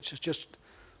which is just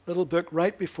a little book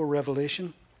right before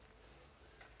Revelation.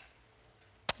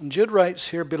 And Jude writes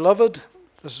here, Beloved,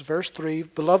 this is verse 3,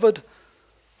 Beloved,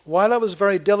 while I was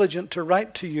very diligent to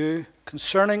write to you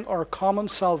concerning our common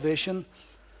salvation,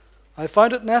 I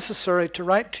found it necessary to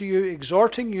write to you,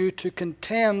 exhorting you to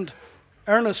contend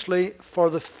earnestly for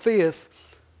the faith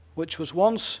which was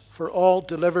once for all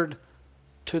delivered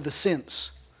to the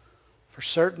saints. For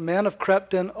certain men have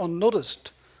crept in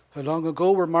unnoticed, who long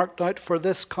ago were marked out for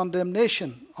this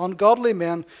condemnation, ungodly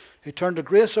men who turn the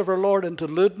grace of our Lord into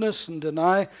lewdness and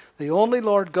deny the only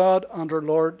Lord God and our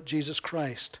Lord Jesus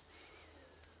Christ.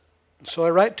 So I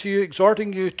write to you,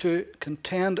 exhorting you to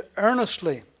contend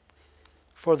earnestly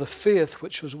for the faith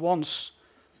which was once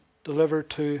delivered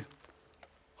to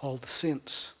all the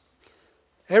saints.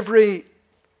 In every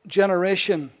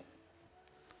generation,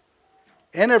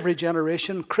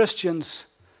 Christians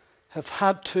have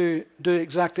had to do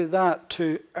exactly that,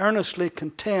 to earnestly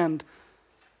contend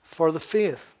for the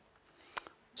faith.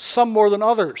 Some more than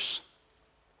others.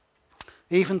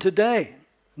 Even today,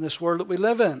 in this world that we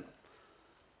live in,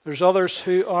 there's others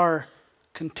who are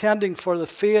contending for the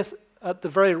faith at the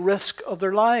very risk of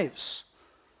their lives.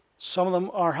 Some of them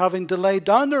are having to lay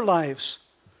down their lives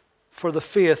for the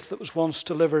faith that was once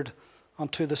delivered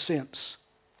unto the saints.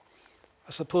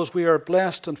 I suppose we are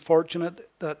blessed and fortunate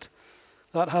that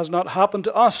that has not happened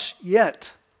to us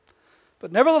yet.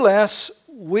 But nevertheless,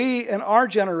 we in our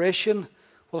generation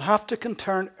will have to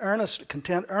contend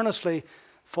earnestly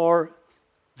for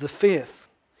the faith.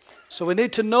 So we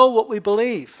need to know what we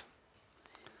believe.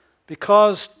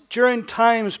 Because during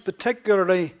times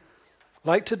particularly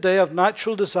like today of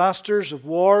natural disasters, of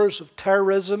wars, of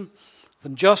terrorism, of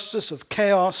injustice, of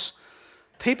chaos,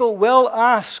 people will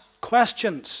ask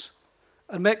questions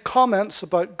and make comments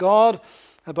about God,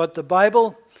 about the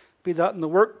Bible, be that in the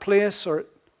workplace or at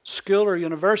school or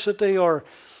university or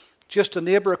just a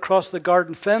neighbor across the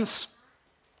garden fence.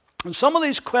 And some of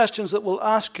these questions that we'll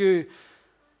ask you,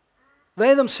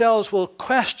 they themselves will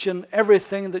question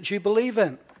everything that you believe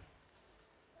in.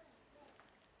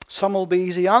 Some will be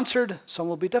easy answered, some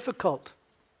will be difficult.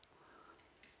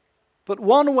 But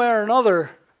one way or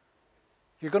another,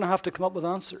 you're going to have to come up with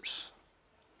answers.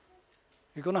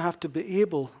 You're going to have to be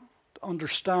able to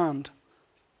understand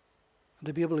and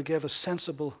to be able to give a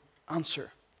sensible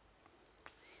answer.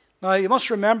 Now, you must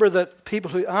remember that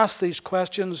people who ask these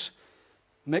questions,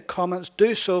 make comments,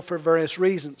 do so for various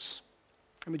reasons.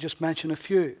 Let me just mention a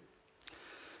few.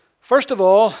 First of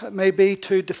all, it may be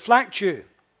to deflect you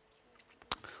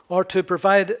or to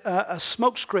provide a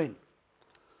smokescreen,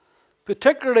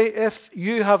 particularly if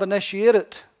you have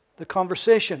initiated the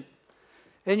conversation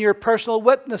in your personal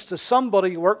witness to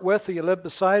somebody you work with or you live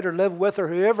beside or live with or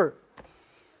whoever.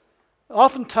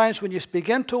 Oftentimes when you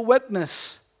begin to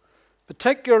witness,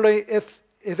 particularly if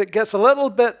it gets a little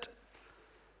bit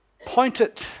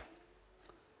pointed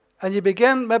and you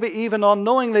begin maybe even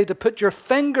unknowingly to put your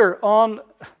finger on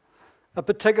a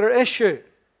particular issue,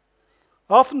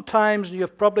 oftentimes, and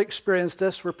you've probably experienced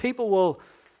this, where people will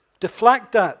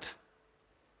deflect that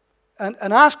and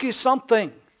ask you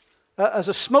something as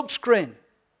a smokescreen.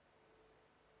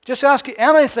 Just ask you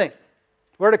anything.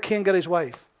 Where did Cain get his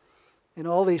wife?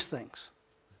 All these things.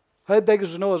 How big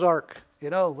is Noah's Ark?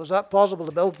 Was that possible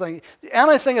to build things?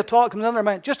 Anything at all comes in their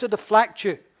mind just to deflect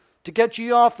you, to get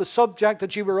you off the subject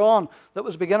that you were on that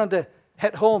was beginning to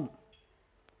hit home.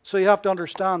 So you have to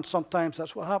understand sometimes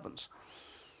that's what happens.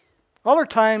 Other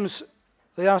times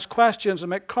they ask questions and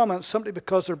make comments simply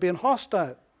because they're being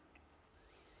hostile.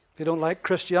 They don't like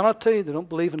Christianity, they don't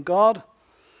believe in God,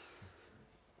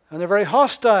 and they're very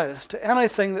hostile to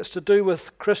anything that's to do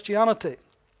with Christianity.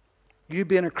 You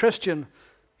being a Christian,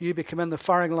 you become in the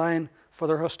firing line for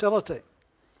their hostility.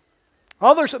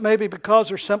 Others it may be because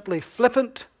they're simply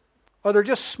flippant or they're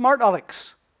just smart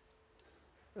alecks.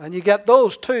 And you get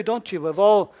those too, don't you? We've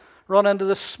all run into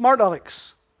the smart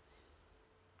alecks.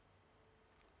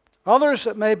 Others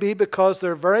it may be because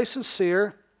they're very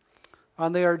sincere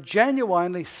and they are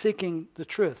genuinely seeking the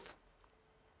truth.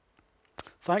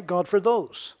 Thank God for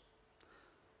those.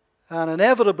 And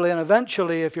inevitably and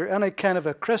eventually, if you're any kind of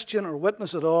a Christian or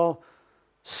witness at all,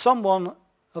 someone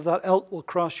of that ilk will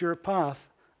cross your path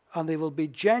and they will be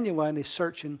genuinely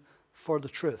searching for the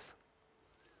truth.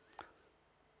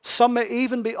 Some may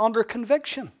even be under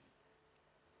conviction.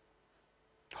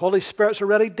 Holy Spirit's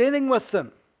already dealing with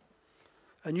them.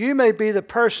 And you may be the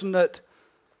person that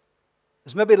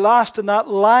is maybe last in that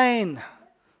line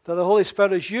that the Holy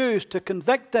Spirit has used to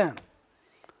convict them.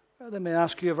 They may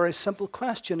ask you a very simple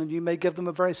question and you may give them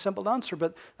a very simple answer,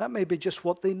 but that may be just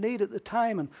what they need at the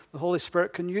time and the Holy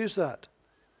Spirit can use that.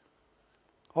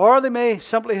 Or they may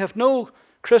simply have no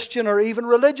Christian or even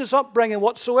religious upbringing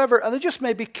whatsoever, and they just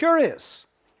may be curious.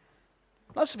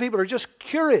 Lots of people are just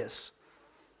curious.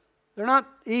 They're not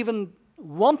even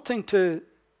wanting to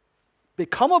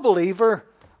become a believer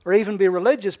or even be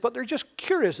religious, but they're just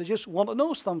curious. They just want to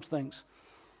know some things.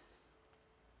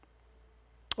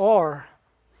 Or,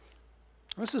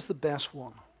 this is the best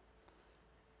one,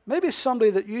 maybe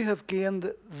somebody that you have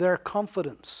gained their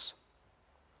confidence,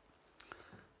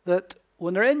 that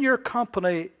when they're in your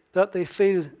company, that they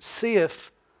feel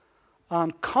safe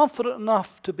and confident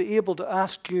enough to be able to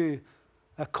ask you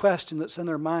a question that's in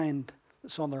their mind,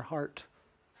 that's on their heart.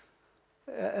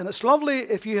 And it's lovely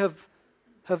if you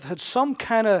have had some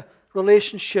kind of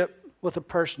relationship with a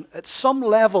person at some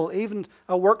level, even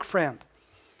a work friend,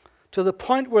 to the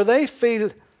point where they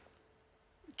feel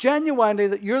genuinely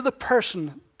that you're the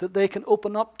person that they can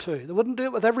open up to. They wouldn't do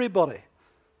it with everybody.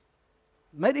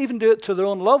 Might even do it to their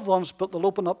own loved ones, but they'll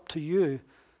open up to you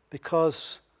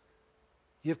because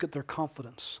you've got their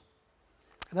confidence.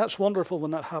 And that's wonderful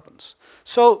when that happens.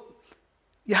 So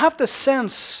you have to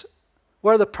sense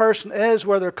where the person is,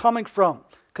 where they're coming from,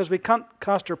 because we can't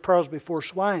cast our pearls before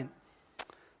swine.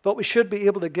 But we should be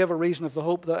able to give a reason of the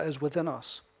hope that is within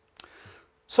us.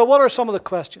 So what are some of the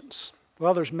questions?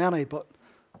 Well, there's many, but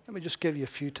let me just give you a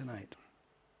few tonight.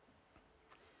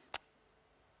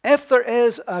 If there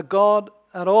is a God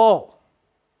at all,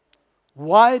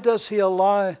 why does he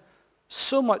allow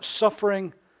so much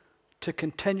suffering to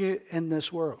continue in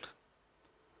this world?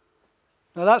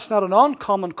 Now, that's not an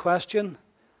uncommon question,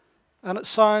 and it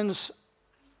sounds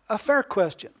a fair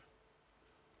question.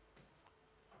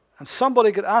 And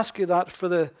somebody could ask you that for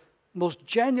the most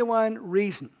genuine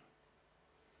reason.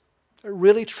 It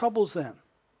really troubles them.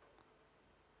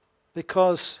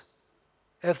 Because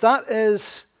if that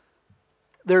is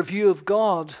their view of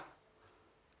God,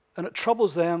 and it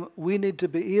troubles them, we need to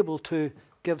be able to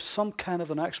give some kind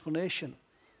of an explanation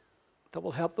that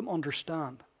will help them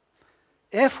understand.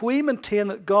 If we maintain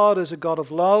that God is a God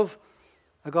of love,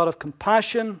 a God of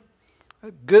compassion,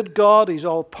 a good God, he's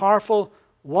all-powerful,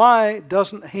 why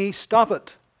doesn't he stop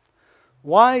it?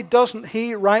 Why doesn't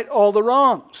he right all the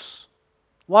wrongs?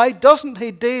 Why doesn't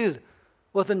he deal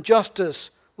with injustice,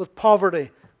 with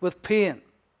poverty, with pain?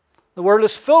 The world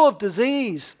is full of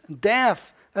disease and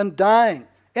death and dying,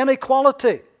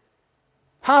 inequality.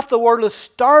 Half the world is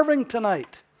starving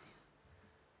tonight.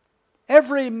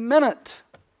 Every minute,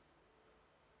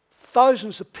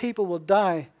 thousands of people will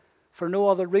die for no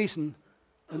other reason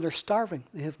than they're starving.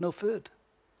 They have no food.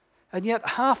 And yet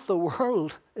half the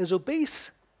world is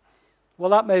obese.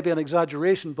 Well, that may be an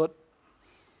exaggeration, but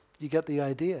you get the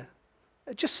idea.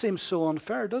 It just seems so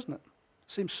unfair, doesn't it?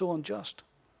 It seems so unjust.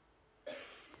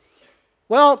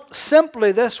 Well,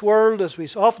 simply this world, as we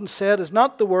often said, is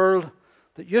not the world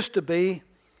that used to be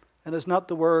and is not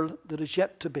the world that is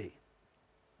yet to be.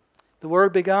 The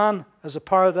world began as a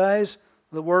paradise.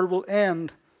 The world will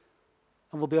end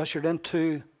and will be ushered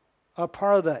into a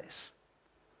paradise.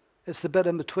 It's the bit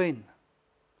in between.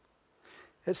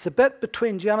 It's the bit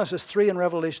between Genesis 3 and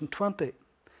Revelation 20.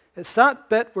 It's that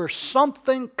bit where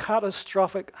something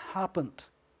catastrophic happened.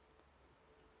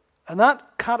 And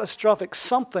that catastrophic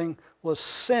something was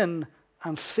sin,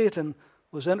 and Satan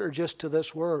was introduced to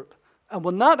this world. And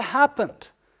when that happened,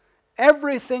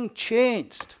 everything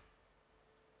changed.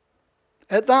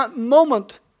 At that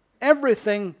moment,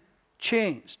 everything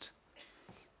changed.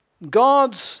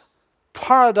 God's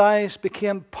paradise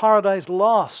became paradise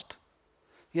lost.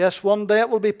 Yes, one day it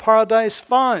will be paradise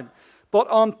found. But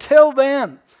until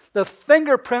then, the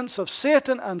fingerprints of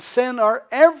Satan and sin are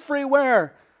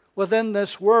everywhere within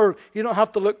this world. You don't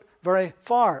have to look very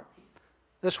far.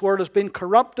 This world has been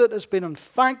corrupted, it's been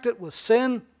infected with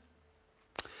sin.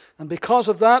 And because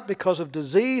of that, because of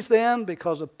disease then,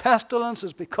 because of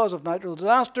pestilences, because of natural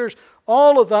disasters,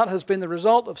 all of that has been the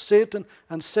result of Satan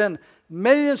and sin.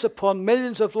 Millions upon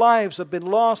millions of lives have been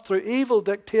lost through evil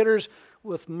dictators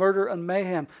with murder and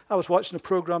mayhem. I was watching a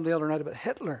program the other night about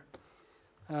Hitler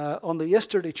on the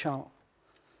Yesterday channel.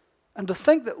 And to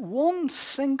think that one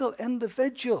single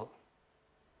individual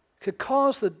could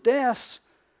cause the deaths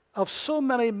of so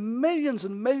many millions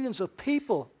and millions of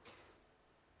people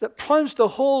that plunged the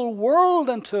whole world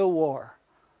into a war.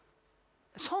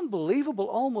 It's unbelievable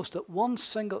almost that one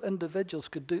single individual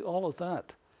could do all of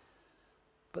that.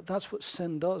 But that's what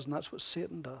sin does, and that's what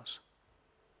Satan does.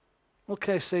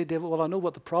 Okay, say David, well, I know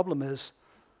what the problem is.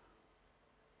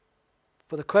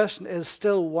 But the question is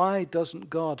still, why doesn't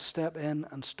God step in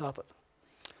and stop it?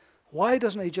 Why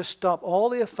doesn't he just stop all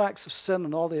the effects of sin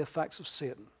and all the effects of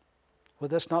Satan? Would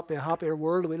this not be a happier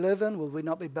world we live in? Would we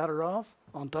not be better off?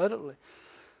 Undoubtedly.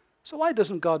 So why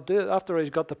doesn't God do it? After he's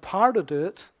got the power to do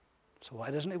it, So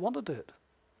why doesn't he want to do it?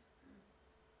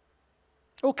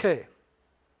 Okay,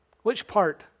 which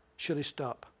part should he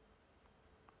stop?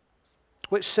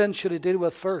 Which sin should he deal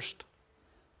with first?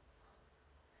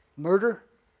 Murder?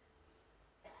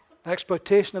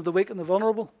 Exploitation of the weak and the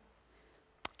vulnerable?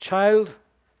 Child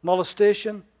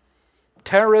molestation?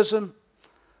 Terrorism?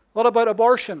 What about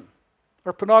abortion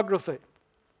or pornography?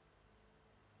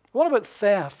 What about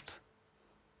theft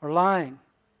or lying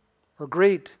or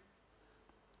greed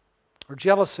or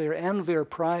jealousy or envy or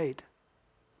pride?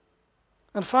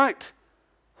 In fact,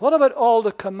 what about all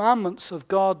the commandments of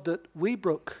God that we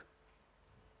broke?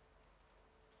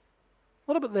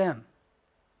 What about them?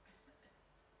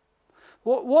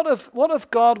 What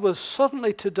if God was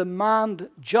suddenly to demand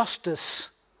justice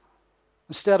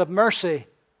instead of mercy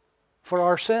for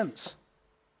our sins?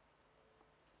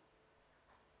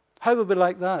 How would we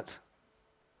like that?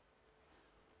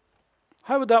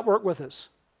 How would that work with us?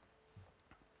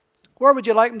 Where would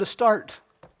you like him to start?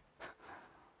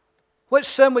 Which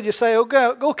sin would you say,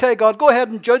 okay, God, go ahead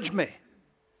and judge me?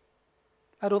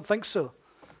 I don't think so.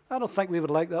 I don't think we would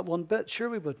like that one bit. Sure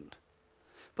we wouldn't.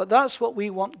 But that's what we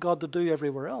want God to do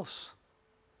everywhere else,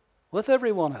 with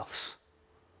everyone else.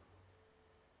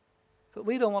 But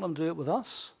we don't want him to do it with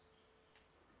us.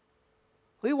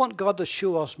 We want God to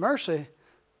show us mercy,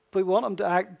 but we want him to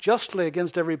act justly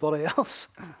against everybody else.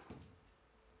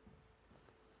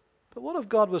 But what if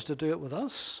God was to do it with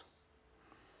us?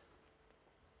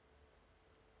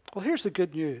 Well, here's the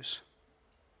good news.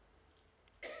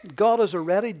 God has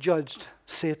already judged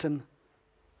Satan,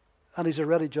 and he's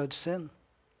already judged sin.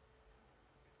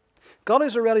 God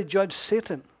has already judged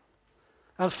Satan.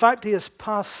 In fact, he has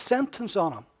passed sentence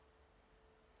on him.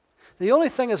 The only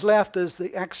thing that's left is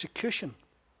the execution.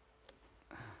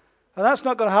 And that's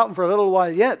not going to happen for a little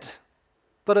while yet.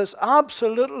 But it's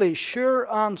absolutely sure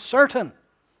and certain.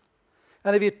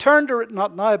 And if you turn to,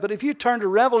 not now, but if you turn to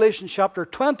Revelation chapter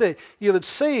 20, you would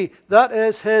see that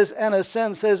is his, in a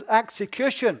sense, his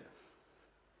execution.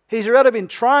 He's already been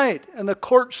tried in the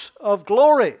courts of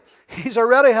glory. He's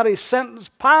already had his sentence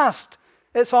passed.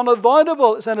 It's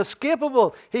unavoidable. It's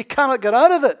inescapable. He cannot get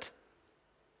out of it.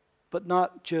 But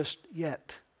not just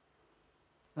yet.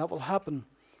 That will happen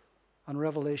in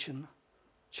Revelation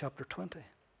chapter 20.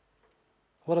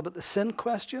 What about the sin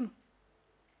question?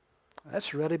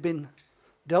 That's already been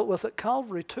dealt with at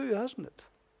Calvary too, hasn't it?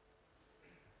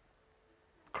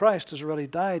 Christ has already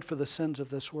died for the sins of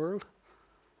this world.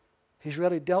 He's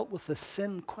already dealt with the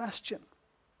sin question.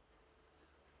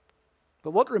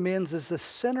 But what remains is the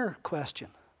sinner question.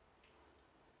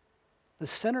 The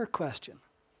sinner question.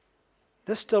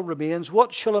 This still remains.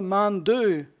 What shall a man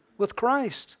do with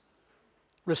Christ?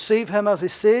 Receive him as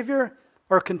his Savior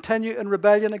or continue in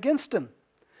rebellion against him?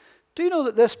 Do you know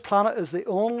that this planet is the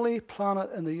only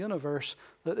planet in the universe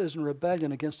that is in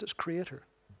rebellion against its Creator?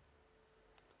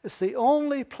 It's the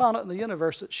only planet in the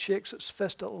universe that shakes its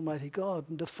fist at Almighty God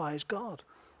and defies God.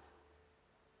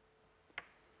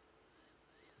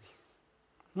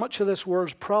 Much of this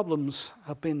world's problems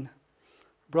have been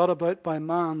brought about by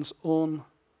man's own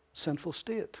sinful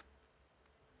state.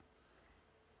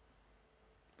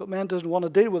 But man doesn't want to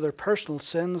deal with their personal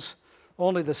sins,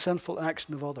 only the sinful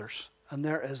action of others. And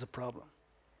there is the problem.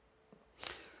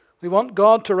 We want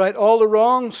God to right all the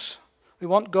wrongs. We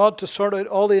want God to sort out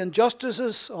all the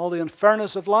injustices, all the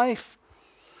unfairness of life.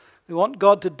 We want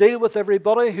God to deal with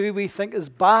everybody who we think is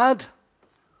bad.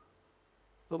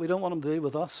 But we don't want him to deal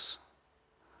with us.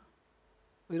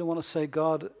 We don't want to say,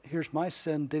 God, here's my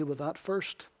sin, deal with that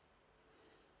first.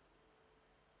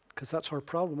 Because that's our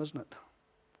problem, isn't it?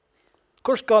 Of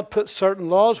course, God puts certain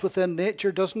laws within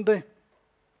nature, doesn't he?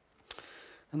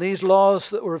 And these laws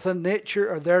that are within nature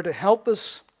are there to help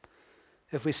us.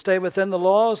 If we stay within the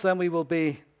laws, then we will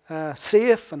be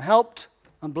safe and helped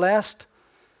and blessed.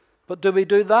 But do we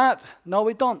do that? No,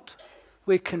 we don't.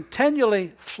 We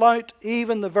continually flout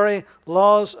even the very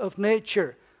laws of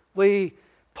nature. We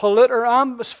pollute our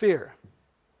atmosphere.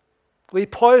 We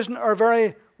poison our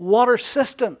very water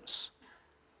systems.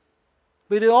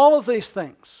 We do all of these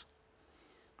things.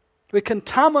 We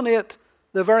contaminate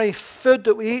the very food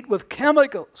that we eat with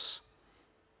chemicals.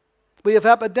 We have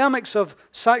epidemics of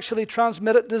sexually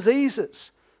transmitted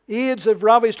diseases. AIDS have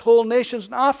ravaged whole nations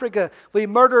in Africa. We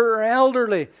murder our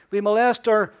elderly. We molest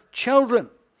our children.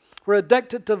 We're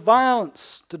addicted to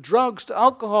violence, to drugs, to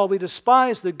alcohol. We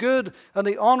despise the good and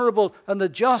the honorable and the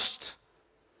just.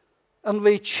 And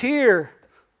we cheer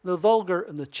the vulgar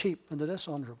and the cheap and the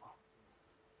dishonorable.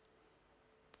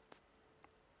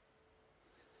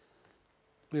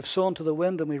 We've sown to the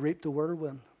wind and we reap the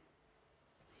whirlwind.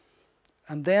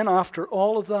 And then after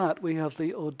all of that, we have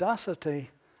the audacity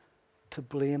to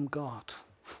blame God.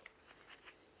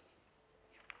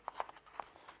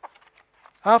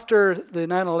 After the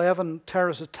 9/11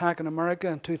 terrorist attack in America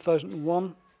in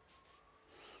 2001,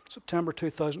 September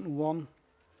 2001,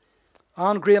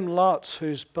 Anne Graham Lotz,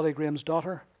 who's Billy Graham's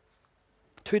daughter,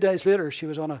 2 days later she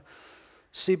was on a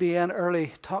CBN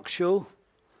early talk show,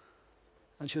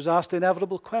 and she was asked the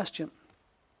inevitable question.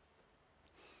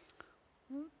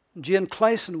 Jane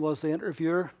Clayson was the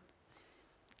interviewer.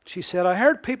 She said, "I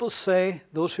heard people say,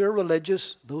 those who are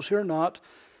religious, those who are not,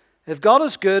 if God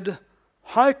is good,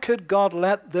 how could God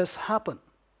let this happen?"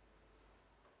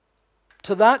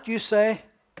 To that you say,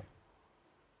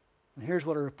 and here's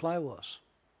what her reply was.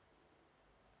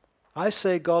 "I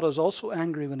say God is also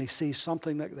angry when he sees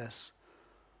something like this.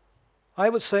 I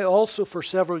would say also for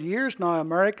several years now,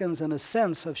 Americans in a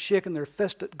sense have shaken their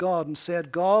fist at God and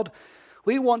said, God,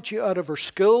 we want you out of our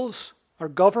schools, our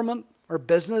government, our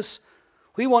business.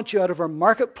 We want you out of our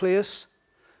marketplace.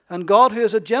 And God, who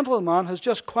is a gentleman, has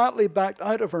just quietly backed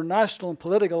out of our national and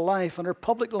political life and our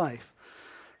public life,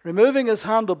 removing his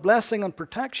hand of blessing and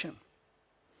protection.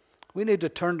 We need to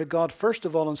turn to God first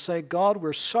of all and say, God,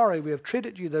 we're sorry we have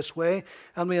treated you this way,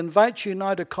 and we invite you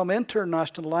now to come into our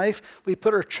national life. We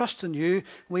put our trust in you.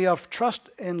 We have trust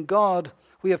in God.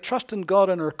 We have trust in God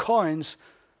in our coins,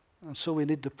 and so we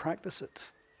need to practice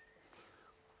it."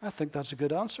 I think that's a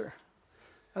good answer.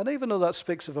 And even though that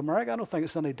speaks of America, I don't think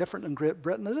it's any different in Great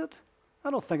Britain, is it? I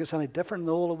don't think it's any different in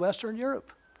the whole of Western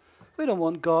Europe. We don't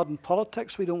want God in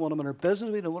politics. We don't want him in our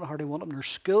business. We don't hardly want him in our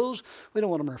schools. We don't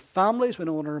want him in our families. We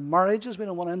don't want him in our marriages. We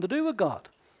don't want anything to do with God.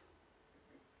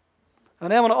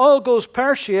 And then when it all goes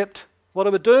pear-shaped, what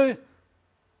do we do?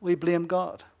 We blame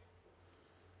God.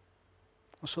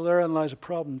 So therein lies a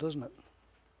problem, doesn't it?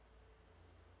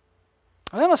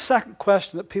 And then a second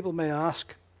question that people may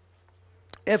ask.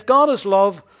 If God is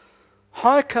love,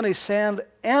 how can he send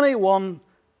anyone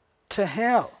to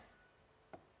hell?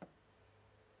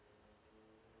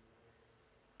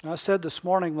 I said this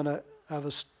morning when I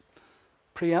was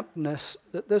preempting this,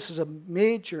 that this is a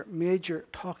major, major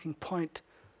talking point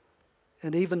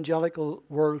in the evangelical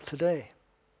world today.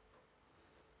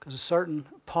 Because a certain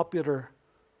popular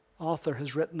author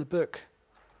has written a book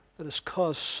that has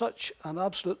caused such an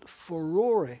absolute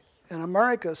furore, in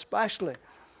America especially.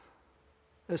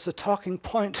 It's the talking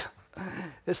point.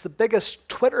 It's the biggest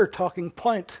Twitter talking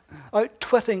point,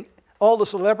 out-twitting all the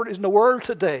celebrities in the world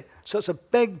today. So it's a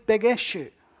big, big issue.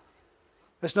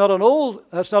 It's not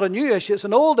a new issue, it's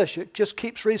an old issue. It just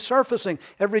keeps resurfacing.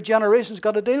 Every generation's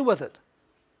got to deal with it.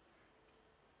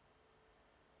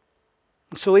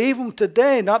 So even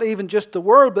today, not even just the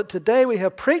world, but today we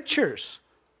have preachers,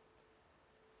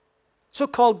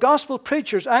 so-called gospel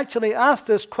preachers, actually ask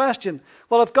this question.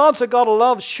 Well, if God's a God of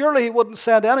love, surely he wouldn't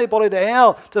send anybody to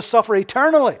hell to suffer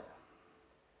eternally.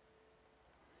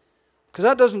 Because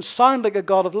that doesn't sound like a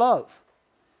God of love.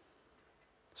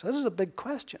 So this is a big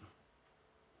question.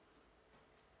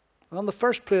 Well, in the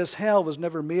first place, hell was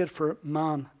never made for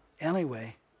man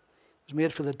anyway. It was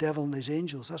made for the devil and his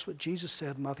angels. That's what Jesus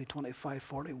said in Matthew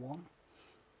 25:41.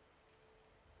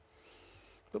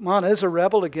 But man is a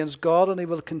rebel against God, and he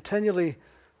will continually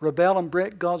rebel and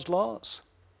break God's laws.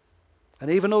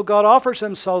 And even though God offers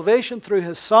him salvation through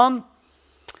his Son,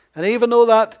 and even though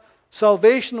that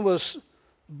salvation was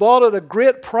bought at a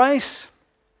great price,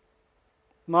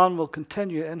 man will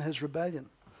continue in his rebellion.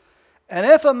 And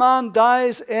if a man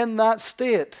dies in that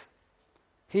state,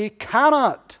 he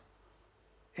cannot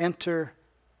enter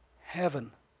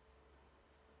heaven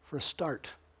for a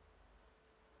start.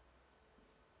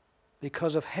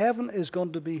 Because if heaven is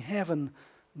going to be heaven,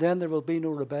 then there will be no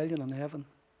rebellion in heaven.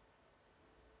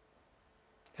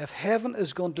 If heaven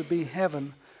is going to be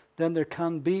heaven, then there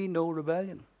can be no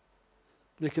rebellion.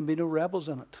 There can be no rebels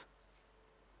in it.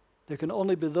 There can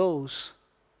only be those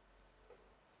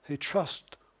who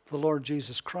trust the Lord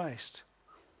Jesus Christ.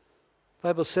 The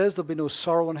Bible says there'll be no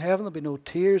sorrow in heaven, there'll be no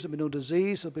tears, there'll be no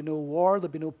disease, there'll be no war,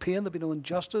 there'll be no pain, there'll be no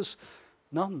injustice.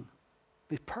 None. It'll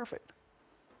be perfect.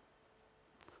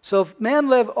 So if men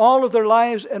live all of their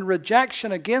lives in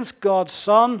rejection against God's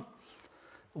Son,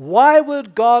 why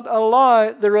would God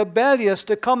allow the rebellious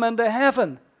to come into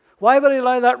heaven? Why would he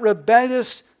allow that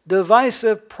rebellious,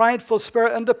 divisive, prideful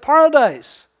spirit into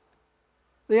paradise?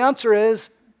 The answer is,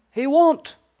 he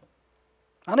won't.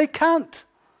 And he can't.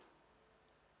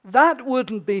 That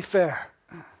wouldn't be fair.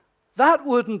 That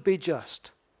wouldn't be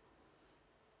just.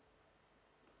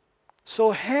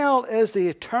 So hell is the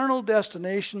eternal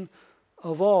destination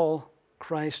of all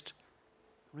Christ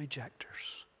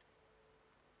rejectors.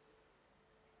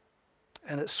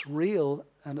 And it's real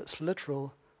and it's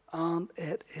literal and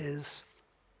it is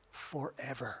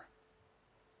forever.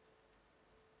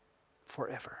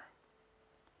 forever.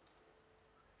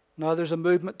 Now, there's a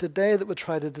movement today that would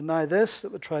try to deny this,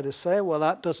 that would try to say, well,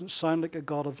 that doesn't sound like a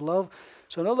God of love.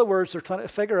 So in other words, they're trying to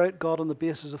figure out God on the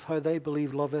basis of how they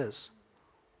believe love is.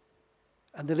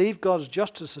 And they leave God's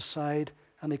justice aside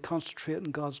and they concentrate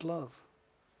on God's love.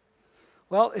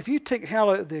 Well, if you take hell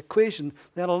out of the equation,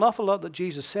 then an awful lot that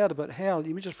Jesus said about hell,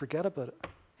 you may just forget about it.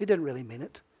 He didn't really mean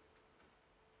it.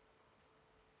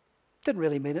 Didn't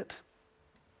really mean it.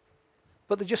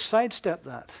 But they just sidestep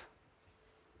that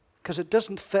because it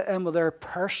doesn't fit in with their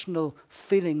personal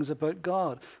feelings about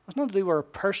God. It's nothing to do with our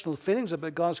personal feelings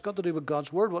about God. It's got to do with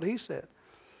God's word, what he said.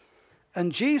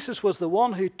 And Jesus was the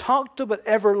one who talked about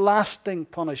everlasting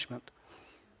punishment.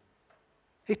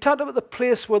 He talked about the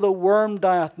place where the worm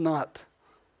dieth not.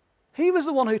 He was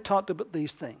the one who talked about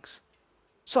these things.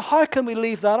 So how can we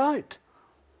leave that out?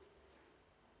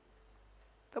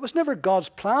 That was never God's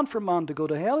plan for man to go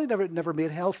to hell. He never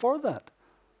made hell for that.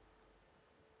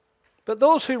 But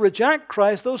those who reject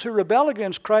Christ, those who rebel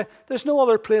against Christ, there's no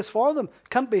other place for them.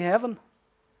 Can't be heaven.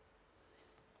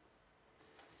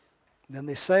 Then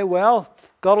they say, well,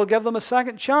 God will give them a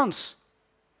second chance.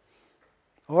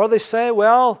 Or they say,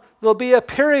 well, there'll be a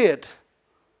period.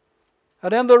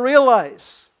 And then they'll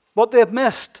realize what they've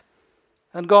missed.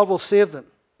 And God will save them.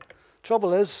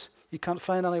 Trouble is, you can't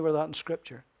find anywhere that in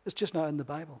Scripture. It's just not in the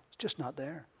Bible. It's just not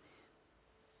there.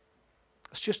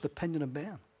 It's just the opinion of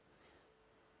man.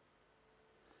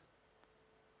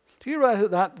 Do you realize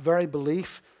that very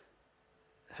belief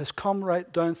has come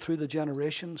right down through the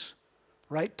generations,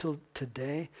 right till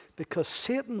today? Because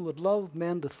Satan would love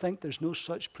men to think there's no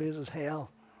such place as hell.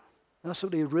 That's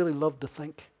what he really loved to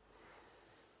think.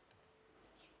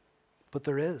 But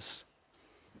there is.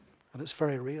 And it's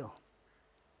very real.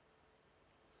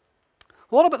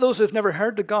 What about those who've never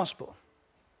heard the gospel?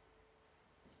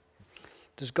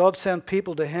 Does God send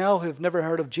people to hell who've never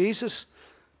heard of Jesus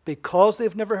because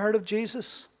they've never heard of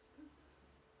Jesus?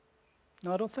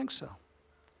 No, I don't think so.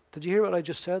 Did you hear what I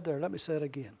just said there? Let me say it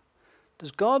again.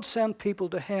 Does God send people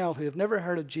to hell who have never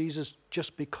heard of Jesus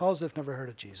just because they've never heard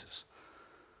of Jesus?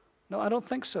 No, I don't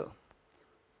think so.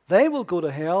 They will go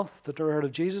to hell if they've never heard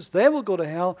of Jesus. They will go to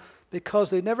hell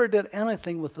because they never did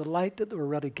anything with the light that they were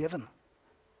already given.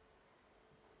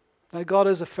 Now, God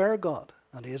is a fair God,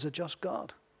 and he is a just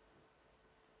God.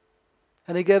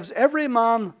 And he gives every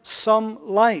man some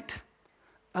light.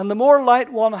 And the more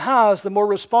light one has, the more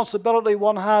responsibility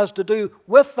one has to do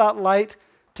with that light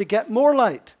to get more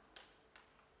light.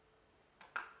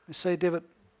 You say, David,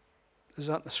 is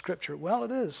that in the Scripture? Well,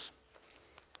 it is.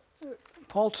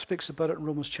 Paul speaks about it in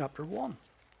Romans chapter 1.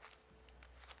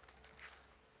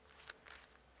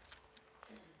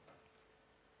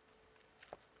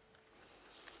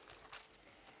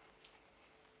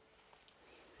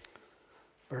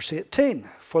 Verse 18,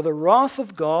 for the wrath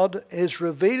of God is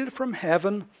revealed from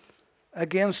heaven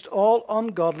against all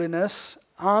ungodliness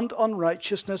and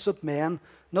unrighteousness of men,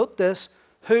 note this,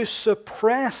 who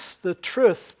suppress the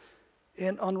truth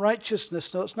in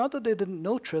unrighteousness. Now, it's not that they didn't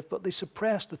know truth, but they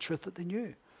suppressed the truth that they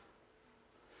knew.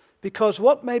 Because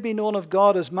what may be known of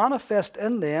God is manifest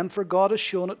in them, for God has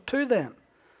shown it to them.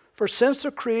 For since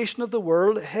the creation of the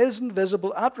world, his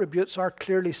invisible attributes are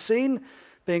clearly seen,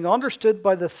 being understood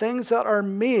by the things that are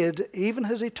made, even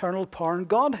his eternal power and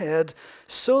Godhead,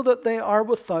 so that they are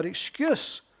without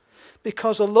excuse.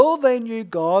 Because although they knew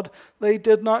God, they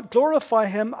did not glorify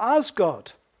him as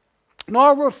God,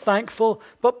 nor were thankful,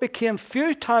 but became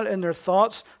futile in their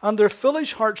thoughts, and their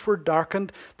foolish hearts were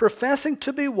darkened. Professing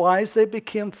to be wise, they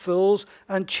became fools,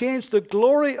 and changed the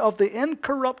glory of the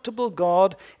incorruptible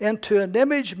God into an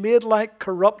image made like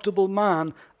corruptible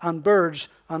man, and birds,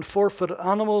 and four-footed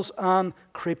animals, and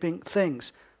creeping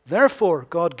things. Therefore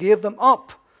God gave them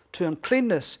up to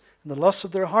uncleanness in the lusts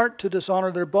of their heart, to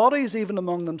dishonor their bodies, even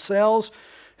among themselves,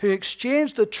 who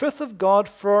exchanged the truth of God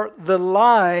for the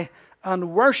lie,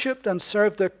 and worshipped and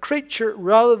served the creature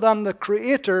rather than the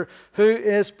Creator, who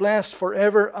is blessed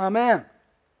forever. Amen.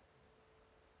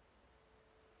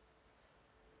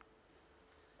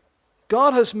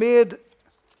 God has made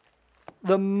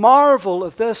the marvel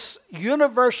of this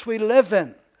universe we live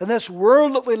in this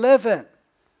world that we live in,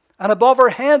 and above our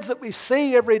heads that we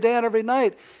see every day and every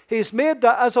night. He's made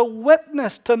that as a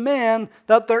witness to men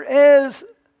that there is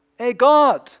a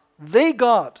God,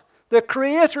 the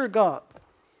Creator God.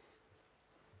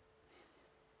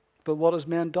 But what has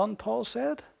man done, Paul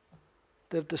said?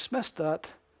 They've dismissed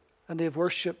that and they've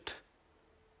worshipped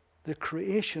the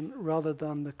creation rather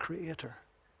than the Creator.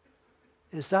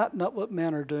 Is that not what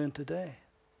men are doing today?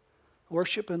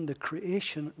 Worshipping the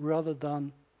creation rather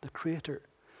than the Creator.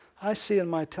 I see in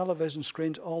my television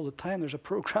screens all the time, there's a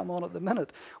program on at the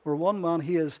minute where one man,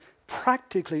 he is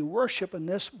practically worship in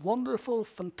this wonderful,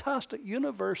 fantastic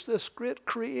universe, this great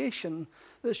creation,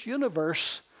 this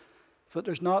universe, but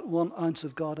there's not 1 ounce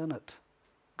of God in it.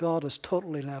 God is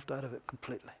totally left out of it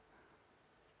completely.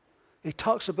 He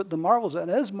talks about the marvels,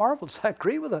 and it is marvels, I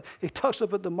agree with it. He talks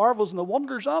about the marvels and the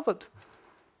wonders of it.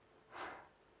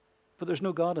 But there's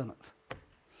no God in it.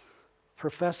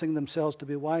 Professing themselves to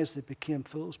be wise, they became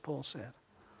fools, Paul said.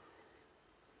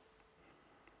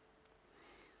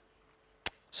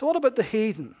 So what about the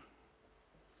heathen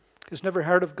who's never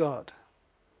heard of God?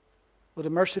 Would a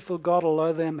merciful God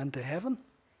allow them into heaven?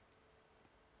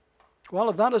 Well,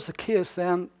 if that is the case,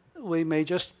 then we may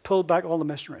just pull back all the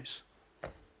missionaries.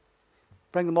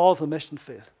 Bring them all to the mission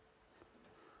field.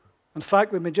 In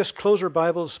fact, we may just close our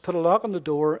Bibles, put a lock on the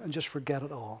door, and just forget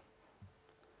it all.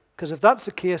 Because if that's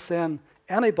the case, then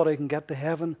anybody can get to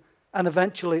heaven, and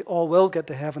eventually all will get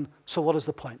to heaven. So what is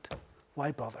the point?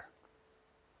 Why bother?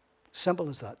 Simple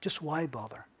as that. Just why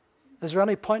bother? Is there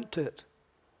any point to it?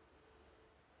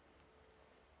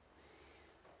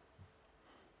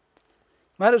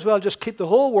 Might as well just keep the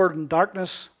whole world in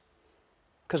darkness,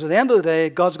 because at the end of the day,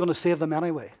 God's going to save them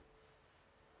anyway.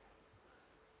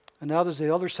 And that is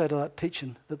the other side of that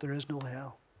teaching, that there is no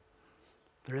hell.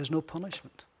 There is no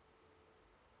punishment.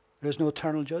 There is no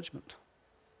eternal judgment.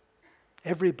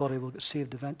 Everybody will get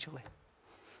saved eventually.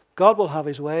 God will have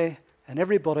his way, and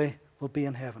everybody will be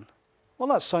in heaven. Well,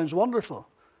 that sounds wonderful,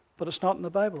 but it's not in the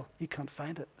Bible. You can't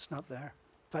find it. It's not there.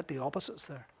 In fact, the opposite's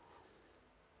there.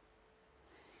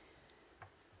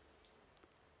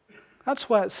 That's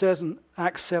why it says in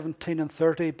Acts 17 and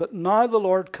 30, but now the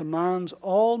Lord commands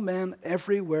all men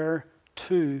everywhere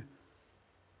to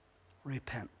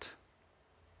repent.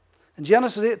 In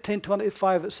Genesis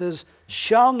 18:25 it says,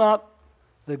 shall not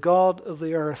the God of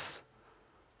the earth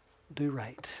do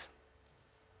right?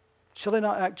 Shall he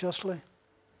not act justly?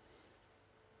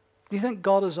 Do you think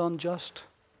God is unjust?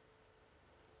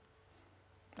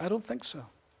 I don't think so.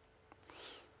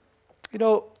 You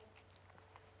know,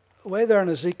 way there in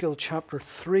Ezekiel chapter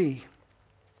 3,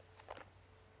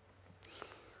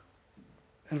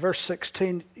 in verse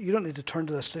 16, you don't need to turn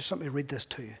to this, just let me read this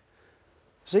to you.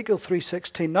 Ezekiel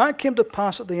 3:16, now it came to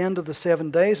pass at the end of the 7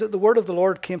 days that the word of the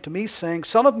Lord came to me, saying,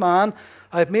 Son of man,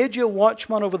 I have made you a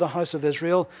watchman over the house of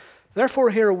Israel. Therefore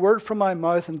hear a word from my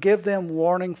mouth, and give them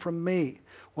warning from me.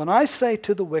 When I say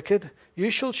to the wicked,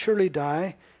 you shall surely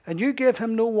die, and you give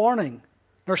him no warning,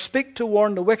 nor speak to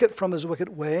warn the wicked from his wicked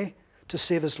way, to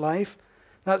save his life,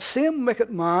 that same wicked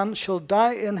man shall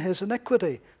die in his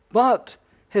iniquity, but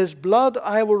his blood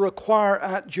I will require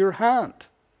at your hand.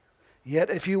 Yet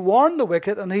if you warn the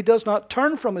wicked, and he does not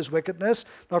turn from his wickedness,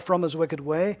 nor from his wicked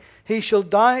way, he shall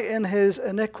die in his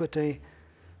iniquity,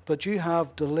 but you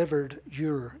have delivered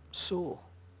your soul.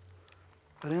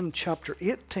 But in chapter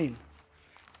 18,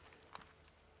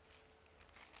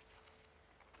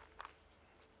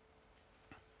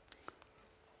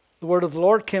 the word of the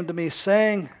Lord came to me,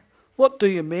 saying, what do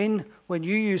you mean when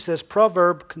you use this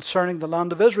proverb concerning the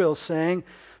land of Israel, saying,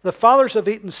 the fathers have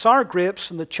eaten sour grapes,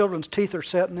 and the children's teeth are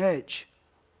set in edge?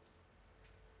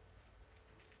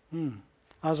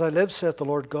 As I live, saith the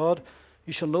Lord God,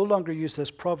 you shall no longer use this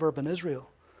proverb in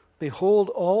Israel. Behold,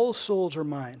 all souls are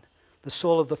mine. The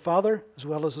soul of the Father, as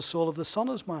well as the soul of the Son,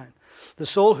 is mine. The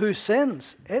soul who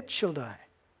sins, it shall die.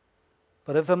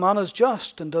 But if a man is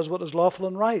just and does what is lawful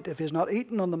and right, if he has not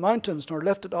eaten on the mountains, nor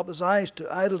lifted up his eyes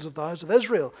to idols of the house of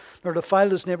Israel, nor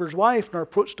defiled his neighbour's wife, nor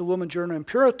approached a woman during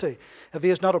impurity, if he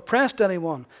has not oppressed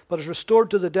anyone, but has restored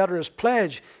to the debtor his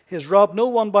pledge, he has robbed no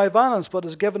one by violence, but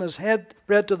has given his head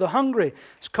bread to the hungry,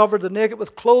 has covered the naked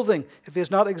with clothing, if he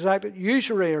has not exacted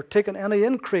usury or taken any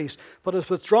increase, but has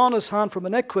withdrawn his hand from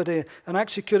iniquity and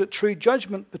executed true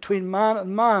judgment between man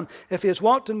and man, if he has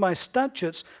walked in my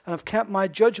statutes and have kept my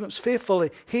judgments faithfully,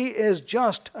 he is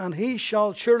just, and he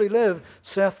shall surely live,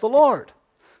 saith the Lord.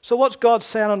 So what's God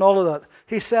saying in all of that?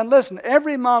 He's saying, listen,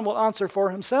 every man will answer for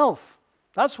himself.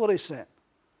 That's what he's saying.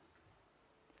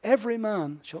 Every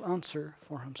man shall answer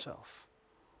for himself,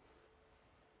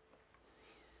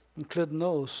 including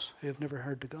those who have never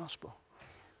heard the gospel,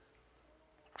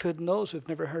 including those who have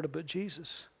never heard about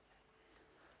Jesus.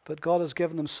 But God has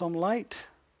given them some light,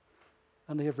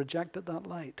 and they have rejected that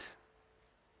light.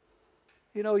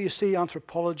 You know, you see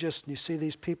anthropologists and you see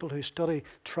these people who study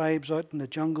tribes out in the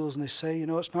jungles, and they say, you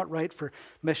know, it's not right for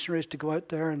missionaries to go out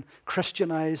there and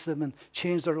Christianize them and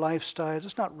change their lifestyles.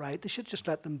 It's not right. They should just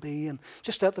let them be and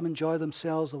just let them enjoy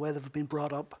themselves the way they've been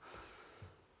brought up.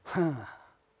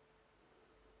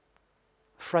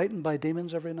 Frightened by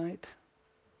demons every night?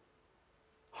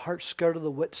 Heart scared of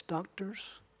the witch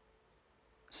doctors?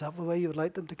 Is that the way you would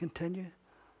like them to continue?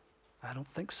 I don't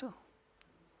think so.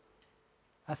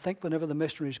 I think whenever the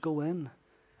missionaries go in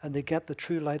and they get the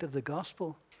true light of the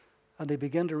gospel, and they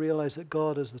begin to realize that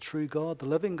God is the true God, the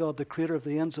living God, the creator of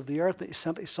the ends of the earth, that He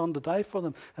sent His Son to die for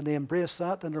them, and they embrace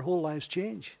that, and their whole lives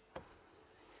change.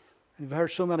 And you've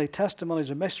heard so many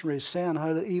testimonies of missionaries saying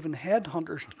how that even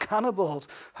headhunters and cannibals,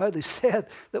 how they said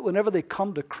that whenever they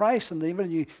come to Christ and they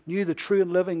even knew the true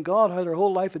and living God, how their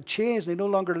whole life had changed. They no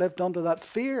longer lived under that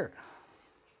fear.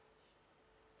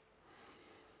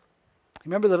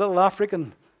 Remember the little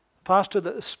African pastor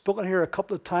that has spoken here a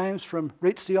couple of times from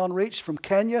Reach the Unreached from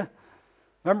Kenya?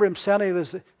 Remember him saying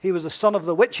he was the son of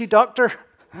the witchy doctor?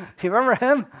 You remember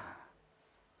him?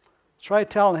 Try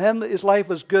telling him that his life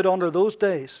was good under those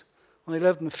days, when he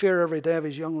lived in fear every day of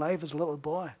his young life as a little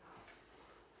boy.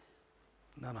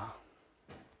 No.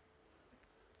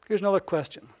 Here's another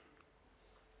question.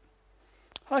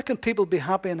 How can people be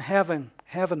happy in heaven,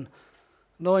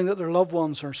 knowing that their loved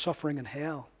ones are suffering in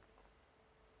hell?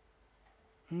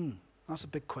 That's a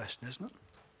big question, isn't it?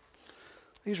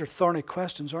 These are thorny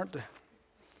questions, aren't they?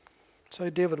 So,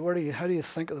 David, how do you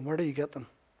think of them? Where do you get them?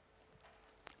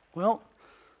 Well,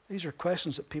 these are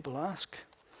questions that people ask.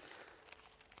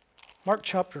 Mark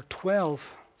chapter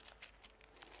 12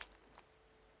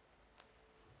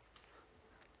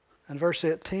 and verse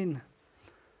 18.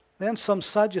 Then some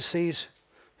Sadducees,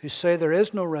 who say there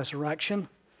is no resurrection,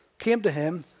 came to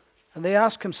him, and they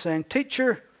asked him, saying,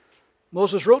 Teacher,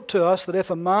 Moses wrote to us that if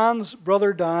a man's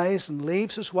brother dies and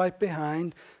leaves his wife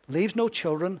behind, leaves no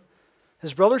children,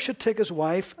 his brother should take his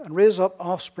wife and raise up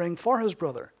offspring for his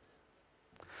brother.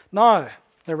 Now,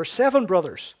 there were 7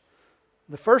 brothers.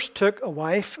 The first took a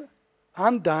wife,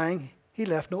 and dying, he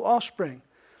left no offspring.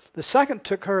 The second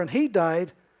took her, and he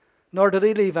died, nor did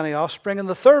he leave any offspring. And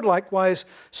the third likewise.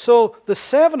 So the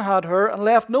 7 had her, and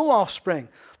left no offspring.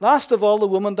 Last of all, the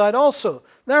woman died also.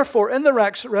 Therefore, in the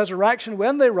resurrection,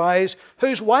 when they rise,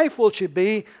 whose wife will she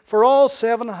be? For all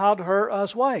 7 had her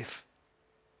as wife.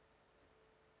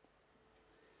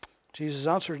 Jesus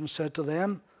answered and said to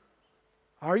them,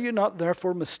 Are you not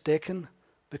therefore mistaken,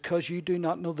 because you do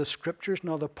not know the Scriptures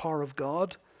nor the power of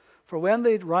God? For when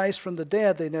they rise from the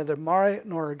dead, they neither marry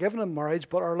nor are given in marriage,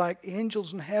 but are like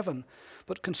angels in heaven.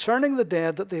 But concerning the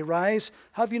dead that they rise,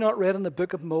 have you not read in the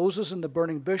book of Moses in the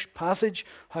burning bush passage,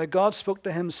 how God spoke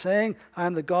to him, saying, I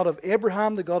am the God of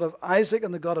Abraham, the God of Isaac,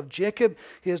 and the God of Jacob.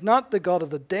 He is not the God of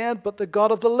the dead, but the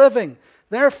God of the living.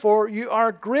 Therefore you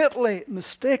are greatly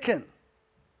mistaken.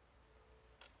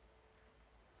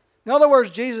 In other words,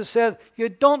 Jesus said, you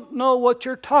don't know what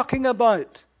you're talking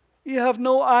about. You have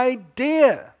no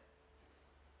idea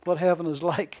what heaven is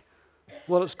like,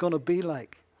 what it's going to be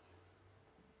like.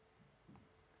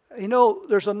 You know,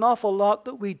 there's an awful lot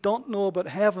that we don't know about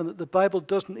heaven that the Bible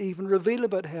doesn't even reveal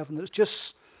about heaven. It's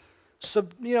just,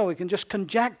 we can just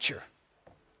conjecture.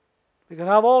 We can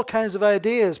have all kinds of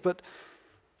ideas, but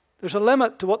there's a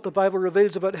limit to what the Bible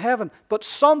reveals about heaven. But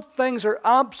some things are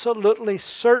absolutely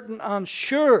certain and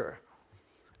sure.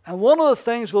 And one of the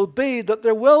things will be that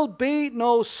there will be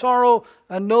no sorrow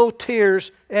and no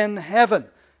tears in heaven.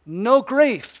 No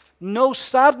grief, no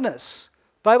sadness.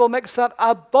 The Bible makes that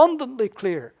abundantly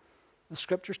clear. The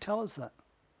Scriptures tell us that.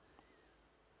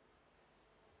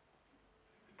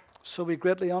 So we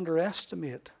greatly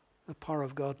underestimate the power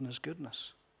of God and His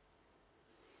goodness.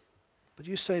 But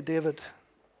you say, David,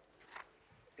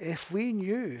 if we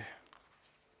knew,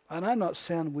 and I'm not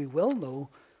saying we will know,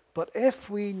 but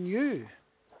if we knew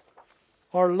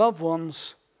our loved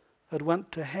ones had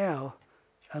went to hell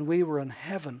and we were in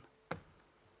heaven,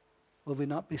 will we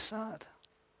not be sad?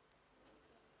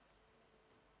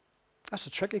 That's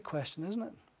a tricky question, isn't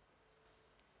it?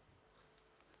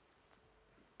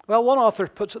 Well, one author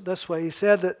puts it this way. He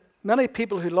said that many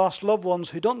people who lost loved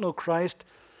ones who don't know Christ,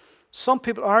 some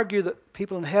people argue that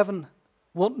people in heaven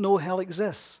won't know hell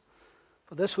exists.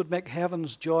 But this would make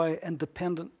heaven's joy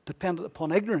dependent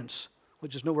upon ignorance,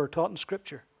 which is nowhere taught in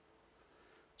Scripture.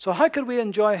 So how could we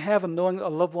enjoy heaven knowing that a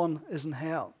loved one is in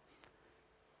hell?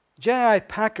 J.I.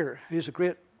 Packer, who's a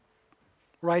great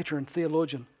writer and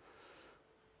theologian,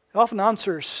 often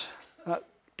answers that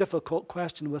difficult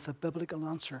question with a biblical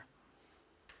answer.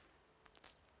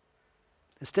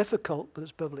 It's difficult, but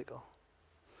it's biblical.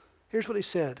 Here's what he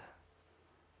said.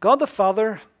 God the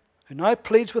Father, who now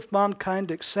pleads with mankind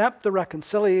to accept the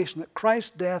reconciliation that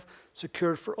Christ's death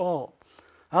secured for all,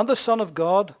 and the Son of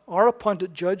God, our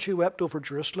appointed judge who wept over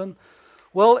Jerusalem,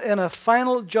 will in a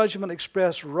final judgment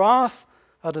express wrath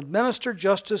and administer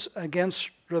justice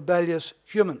against rebellious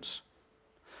humans.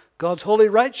 God's holy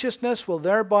righteousness will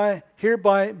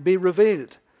hereby be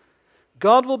revealed.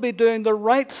 God will be doing the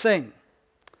right thing,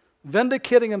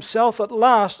 vindicating himself at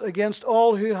last against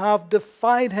all who have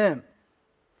defied him.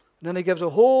 And then he gives a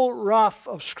whole raft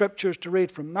of scriptures to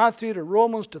read, from Matthew to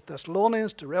Romans to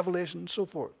Thessalonians to Revelation and so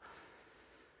forth.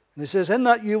 And he says, in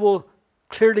that you will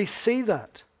clearly see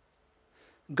that.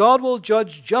 God will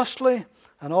judge justly,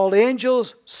 and all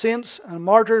angels, saints, and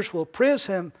martyrs will praise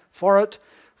him for it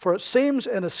seems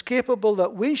inescapable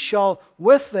that we shall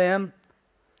with them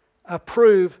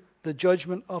approve the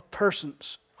judgment of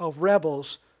persons, of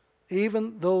rebels,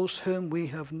 even those whom we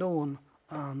have known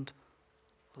and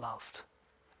loved.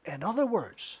 In other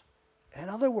words,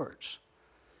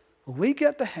 when we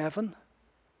get to heaven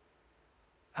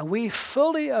and we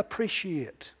fully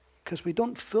appreciate, because we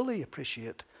don't fully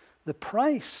appreciate, the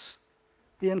price,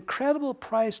 the incredible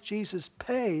price Jesus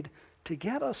paid to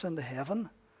get us into heaven,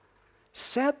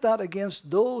 set that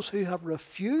against those who have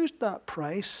refused that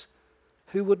price,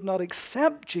 who would not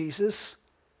accept Jesus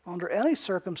under any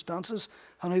circumstances,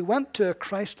 and who went to a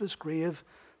Christless grave,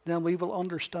 then we will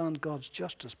understand God's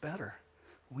justice better.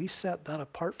 We set that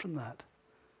apart from that.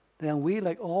 Then we,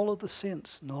 like all of the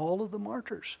saints and all of the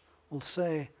martyrs, will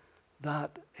say,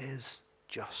 that is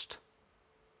just.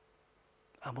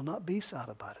 And will not be sad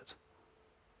about it.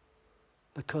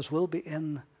 Because we'll be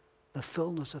in the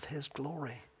fullness of his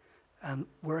glory. And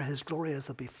where his glory is,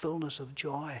 there'll be fullness of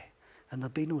joy. And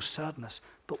there'll be no sadness.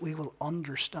 But we will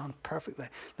understand perfectly.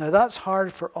 Now that's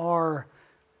hard for our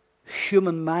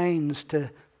human minds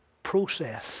to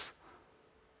process.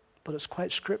 But it's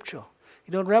quite scriptural.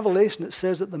 You know, in Revelation it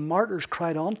says that the martyrs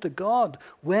cried unto God,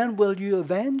 when will you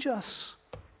avenge us?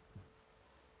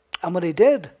 And when he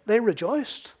did, they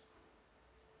rejoiced.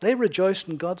 They rejoiced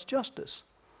in God's justice.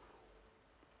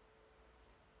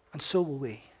 And so will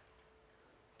we.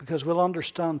 Because we'll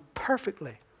understand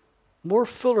perfectly, more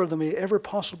fuller than we ever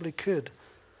possibly could,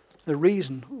 the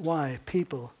reason why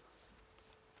people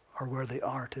are where they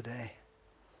are today.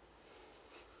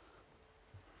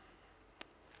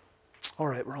 All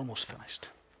right, we're almost finished.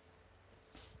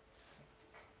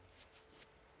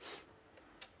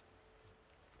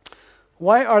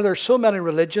 Why are there so many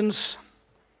religions?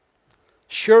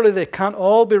 Surely they can't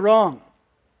all be wrong.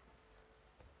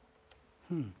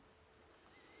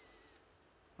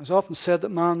 It's often said that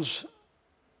man's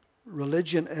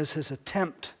religion is his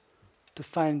attempt to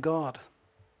find God.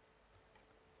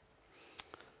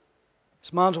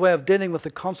 It's man's way of dealing with the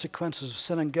consequences of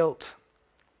sin and guilt.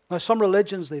 Now, some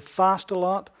religions, they fast a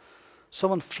lot.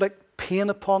 Some inflict pain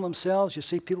upon themselves. You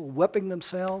see people whipping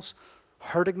themselves,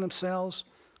 hurting themselves,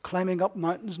 climbing up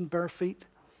mountains in bare feet.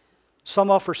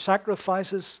 Some offer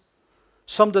sacrifices.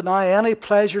 Some deny any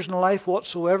pleasures in life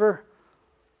whatsoever,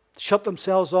 shut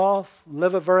themselves off,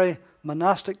 live a very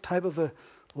monastic type of a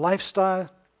lifestyle.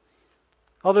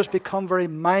 Others become very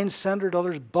mind-centered,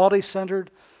 others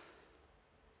body-centered.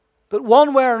 But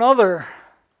one way or another,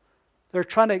 they're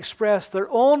trying to express their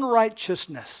own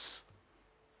righteousness.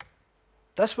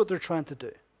 That's what they're trying to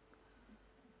do.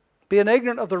 Being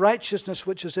ignorant of the righteousness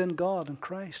which is in God and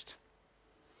Christ.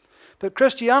 But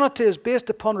Christianity is based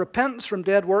upon repentance from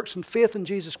dead works and faith in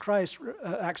Jesus Christ,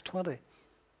 Acts 20.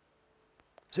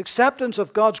 It's acceptance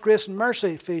of God's grace and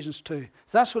mercy, Ephesians 2.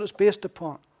 That's what it's based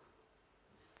upon.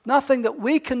 Nothing that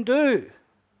we can do.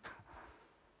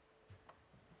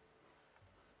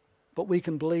 But we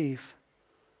can believe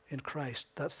in Christ.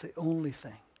 That's the only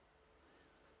thing.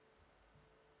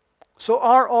 So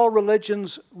are all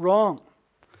religions wrong?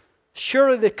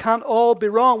 Surely they can't all be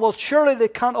wrong. Well, surely they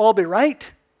can't all be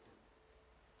right.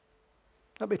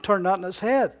 Let me turn that on its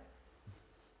head.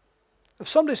 If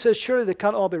somebody says, surely they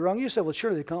can't all be wrong, you say, well,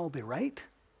 surely they can't all be right.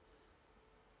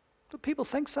 But people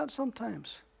think that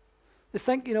sometimes. They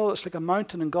think, you know, it's like a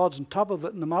mountain and God's on top of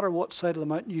it, and no matter what side of the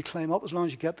mountain you climb up, as long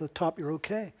as you get to the top, you're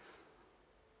okay.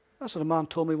 That's what a man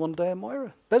told me one day in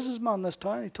Moira. Businessman in this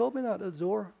town, he told me that at the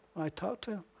door when I talked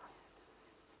to him.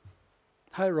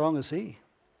 How wrong is he?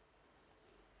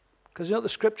 Because you know what the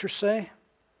scriptures say?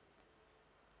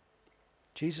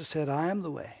 Jesus said, I am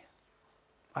the way.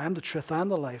 I am the truth. I am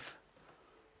the life.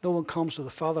 No one comes to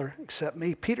the Father except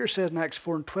me. Peter said in Acts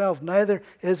 4:12, neither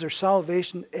is there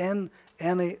salvation in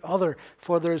any other,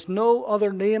 for there is no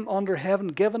other name under heaven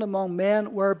given among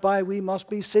men whereby we must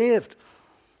be saved.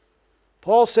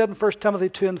 Paul said in 1 Timothy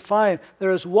 2:5,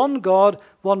 there is one God,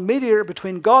 one mediator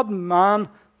between God and man,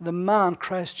 the man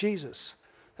Christ Jesus.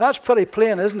 That's pretty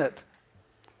plain, isn't it?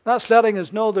 That's letting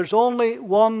us know there's only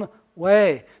one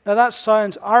way. Now that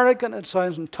sounds arrogant, it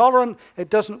sounds intolerant, it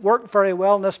doesn't work very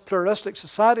well in this pluralistic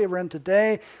society we're in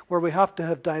today where we have to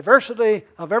have diversity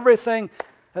of everything.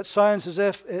 It sounds as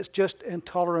if it's just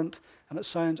intolerant and it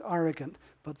sounds arrogant,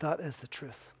 but that is the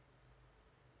truth.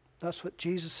 That's what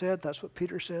Jesus said, that's what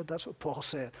Peter said, that's what Paul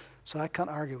said. So I can't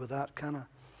argue with that, can I?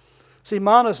 See,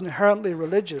 man is inherently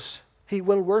religious. he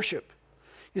will worship.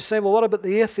 You say, well, what about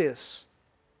the atheists?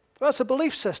 Well, it's a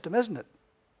belief system, isn't it?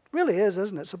 It really is,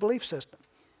 isn't it? It's a belief system.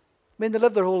 I mean, they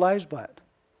live their whole lives by it.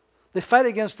 They fight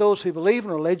against those who believe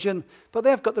in religion, but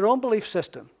they've got their own belief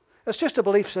system. It's just a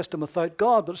belief system without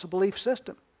God, but it's a belief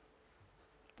system.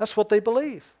 That's what they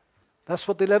believe. That's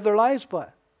what they live their lives by.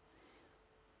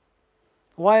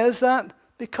 Why is that?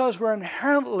 Because we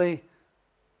inherently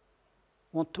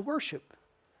want to worship.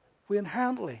 We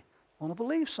inherently want to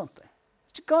believe something.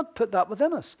 God put that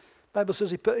within us. The Bible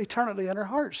says he put eternity in our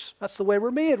hearts. That's the way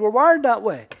we're made. We're wired that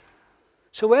way.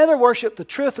 So we either worship the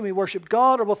truth and we worship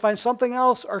God, or we'll find something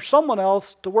else or someone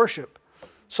else to worship.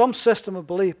 Some system of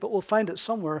belief, but we'll find it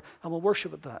somewhere and we'll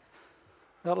worship at that.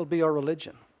 That'll be our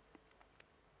religion.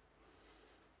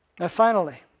 Now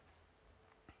finally,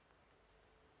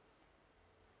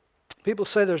 people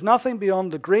say there's nothing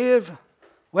beyond the grave.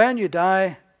 When you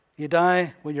die, you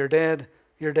die. When you're dead,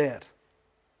 you're dead.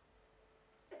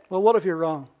 Well, what if you're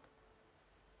wrong?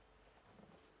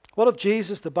 What if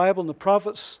Jesus, the Bible, and the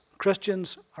prophets,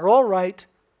 Christians are all right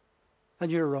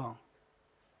and you're wrong?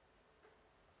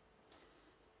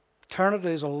 Eternity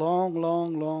is a long,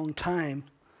 long, long time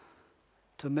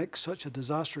to make such a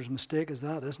disastrous mistake as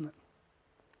that, isn't it?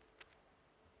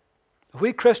 If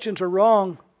we Christians are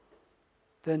wrong,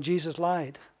 then Jesus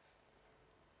lied.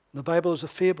 The Bible is a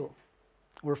fable.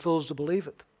 We're fools to believe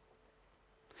it.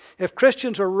 If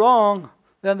Christians are wrong,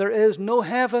 then there is no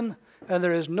heaven, and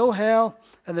there is no hell,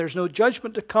 and there's no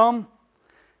judgment to come.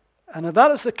 And if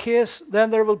that is the case, then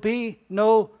there will be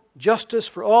no justice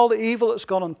for all the evil that's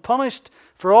gone unpunished,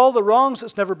 for all the wrongs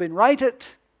that's never been righted.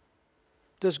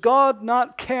 Does God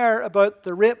not care about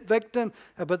the rape victim,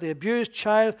 about the abused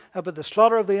child, about the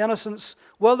slaughter of the innocents?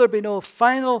 Will there be no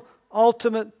final,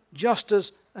 ultimate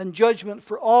justice and judgment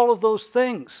for all of those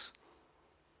things?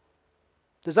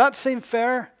 Does that seem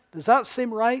fair? Does that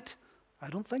seem right? I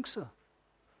don't think so.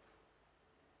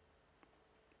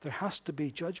 There has to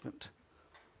be judgment.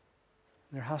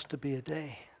 There has to be a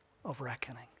day of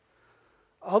reckoning.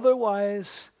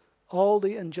 Otherwise, all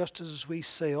the injustices we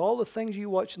say, all the things you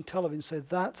watch on television say,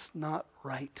 that's not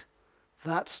right.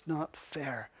 That's not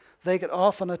fair. They get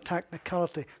off on a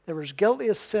technicality. They were as guilty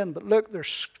as sin, but look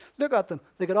at them.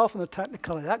 They get off on a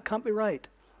technicality. That can't be right.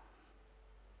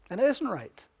 And it isn't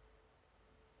right.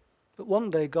 But one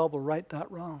day God will right that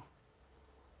wrong.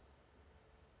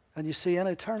 And you see, in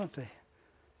eternity,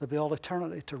 there'll be all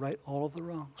eternity to right all of the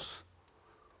wrongs.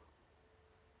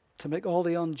 To make all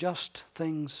the unjust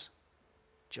things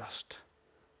just.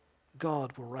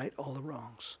 God will right all the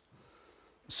wrongs.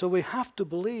 So we have to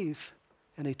believe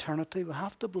in eternity. We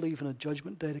have to believe in a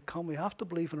judgment day to come. We have to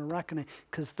believe in a reckoning,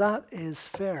 because that is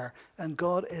fair. And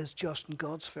God is just and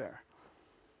God's fair.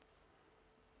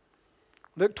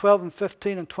 Luke 12 and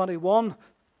 15 and 21,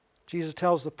 Jesus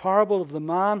tells the parable of the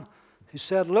man who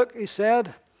said, look, he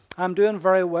said, I'm doing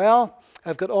very well.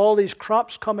 I've got all these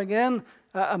crops coming in,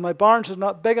 and my barns is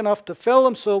not big enough to fill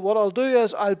them, so what I'll do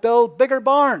is I'll build bigger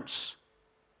barns,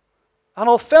 and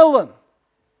I'll fill them.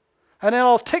 And then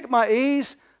I'll take my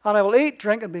ease, and I will eat,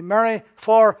 drink, and be merry,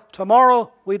 for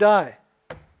tomorrow we die.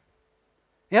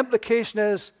 The implication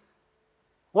is,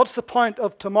 what's the point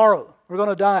of tomorrow? We're going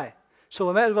to die. So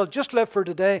we might as well just live for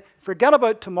today. Forget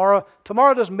about tomorrow.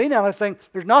 Tomorrow doesn't mean anything.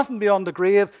 There's nothing beyond the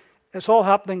grave. It's all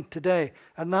happening today.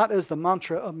 And that is the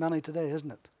mantra of many today,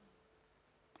 isn't it?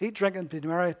 Eat, drink, and be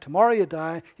merry. Tomorrow you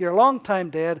die. You're a long time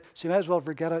dead, so you might as well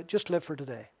forget it. Just live for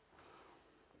today.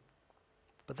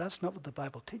 But that's not what the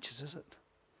Bible teaches, is it?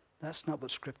 That's not what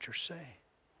Scriptures say.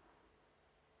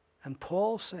 And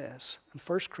Paul says in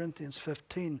 1 Corinthians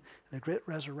 15, in the great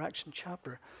resurrection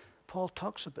chapter, Paul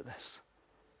talks about this.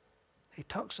 He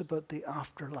talks about the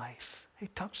afterlife. He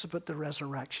talks about the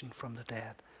resurrection from the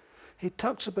dead. He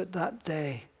talks about that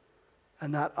day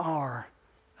and that hour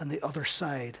and the other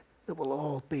side that will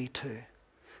all be to.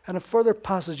 And in further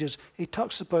passages, he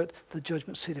talks about the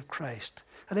judgment seat of Christ.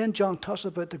 And then John talks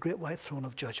about the great white throne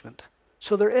of judgment.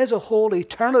 So there is a whole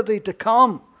eternity to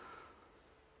come.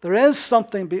 There is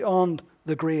something beyond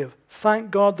the grave. Thank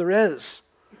God there is.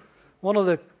 One of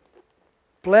the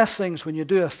blessings when you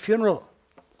do a funeral,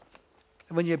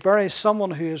 when you bury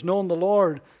someone who has known the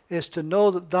Lord, is to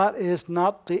know that that is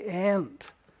not the end.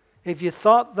 If you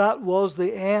thought that was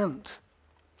the end.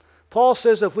 Paul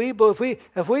says if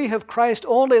we have Christ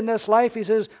only in this life, he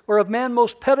says, we're of men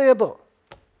most pitiable.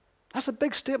 That's a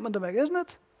big statement to make, isn't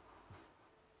it?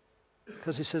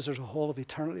 Because he says there's a whole of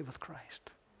eternity with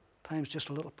Christ. Time's just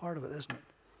a little part of it, isn't it?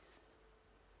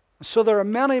 And so there are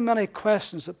many, many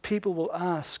questions that people will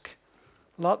ask.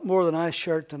 A lot more than I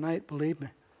shared tonight, believe me.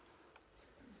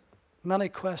 Many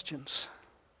questions.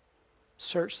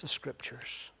 Search the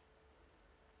Scriptures.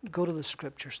 go to the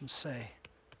Scriptures and say,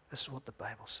 this is what the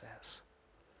Bible says.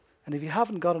 And if you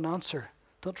haven't got an answer,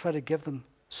 don't try to give them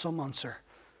some answer.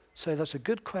 Say, that's a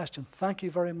good question. Thank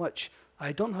you very much.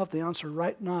 I don't have the answer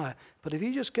right now, but if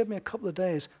you just give me a couple of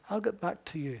days, I'll get back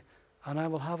to you and I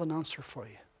will have an answer for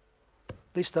you. At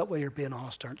least that way you're being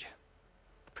honest, aren't you?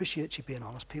 Appreciate you being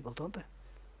honest people, don't they?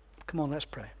 Come on, let's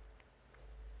pray.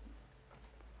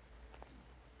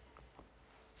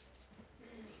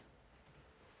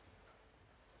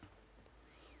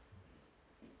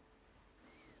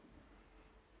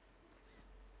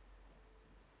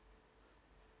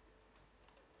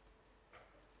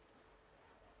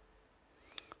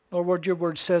 Lord, your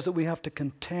word says that we have to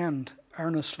contend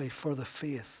earnestly for the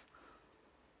faith.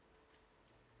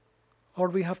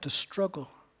 Lord, we have to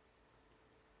struggle.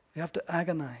 We have to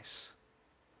agonize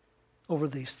over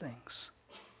these things.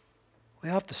 We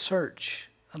have to search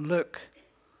and look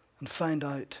and find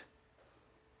out,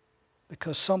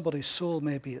 because somebody's soul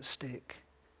may be at stake.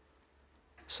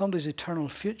 Somebody's eternal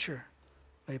future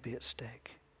may be at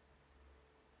stake.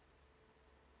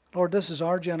 Lord, this is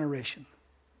our generation.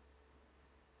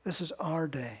 This is our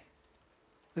day.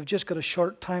 We've just got a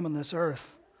short time on this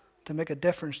earth to make a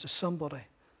difference to somebody.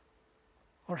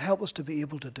 Lord, help us to be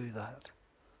able to do that.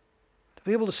 To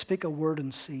be able to speak a word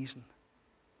in season.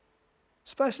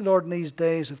 Especially, Lord, in these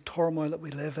days of turmoil that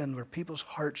we live in, where people's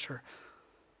hearts are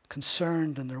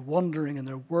concerned and they're wondering and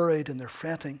they're worried and they're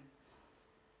fretting.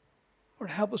 Lord,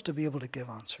 help us to be able to give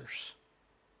answers.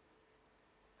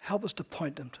 Help us to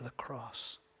point them to the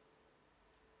cross.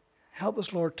 Help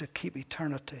us, Lord, to keep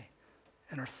eternity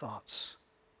in our thoughts.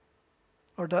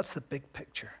 Lord, that's the big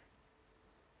picture.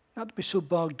 Not to be so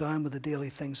bogged down with the daily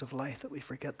things of life that we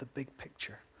forget the big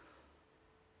picture.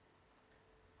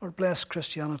 Lord, bless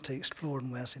Christianity Explored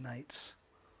on Wednesday nights.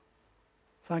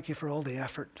 Thank you for all the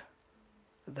effort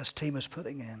that this team is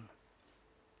putting in.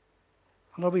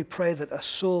 And Lord, we pray that a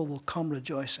soul will come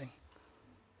rejoicing.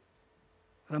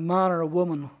 That a man or a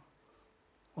woman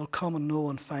will come and know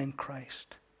and find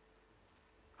Christ.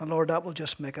 And Lord, that will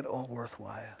just make it all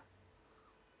worthwhile.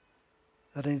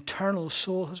 That an eternal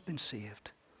soul has been saved,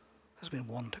 has been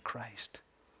won to Christ.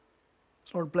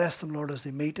 So Lord, bless them, Lord, as they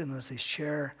meet and as they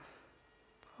share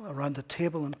around the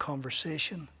table in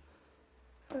conversation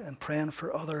and praying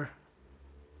for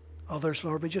others,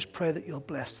 Lord. We just pray that you'll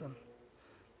bless them.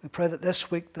 We pray that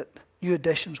this week that new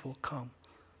additions will come.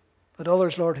 That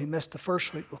others, Lord, who missed the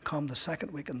first week will come the second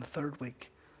week and the third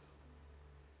week.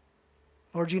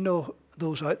 Lord, you know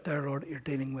those out there, Lord, that you're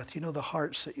dealing with. You know the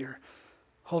hearts that your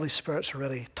Holy Spirit's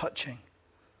already touching.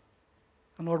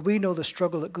 And Lord, we know the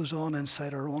struggle that goes on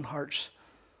inside our own hearts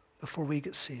before we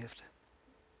get saved.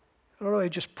 Lord, I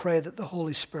just pray that the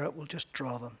Holy Spirit will just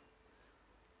draw them.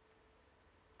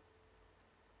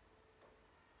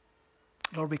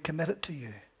 Lord, we commit it to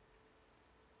you.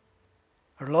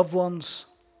 Our loved ones,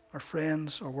 our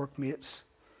friends, our workmates,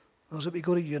 those that we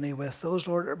go to uni with, those,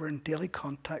 Lord, that we're in daily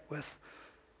contact with,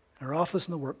 in our office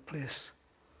and the workplace.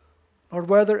 Lord,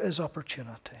 where there is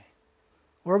opportunity,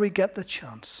 where we get the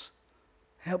chance,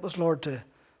 help us, Lord, to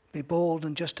be bold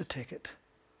and just to take it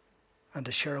and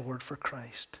to share a word for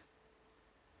Christ.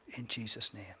 In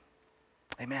Jesus' name.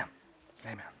 Amen.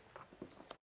 Amen.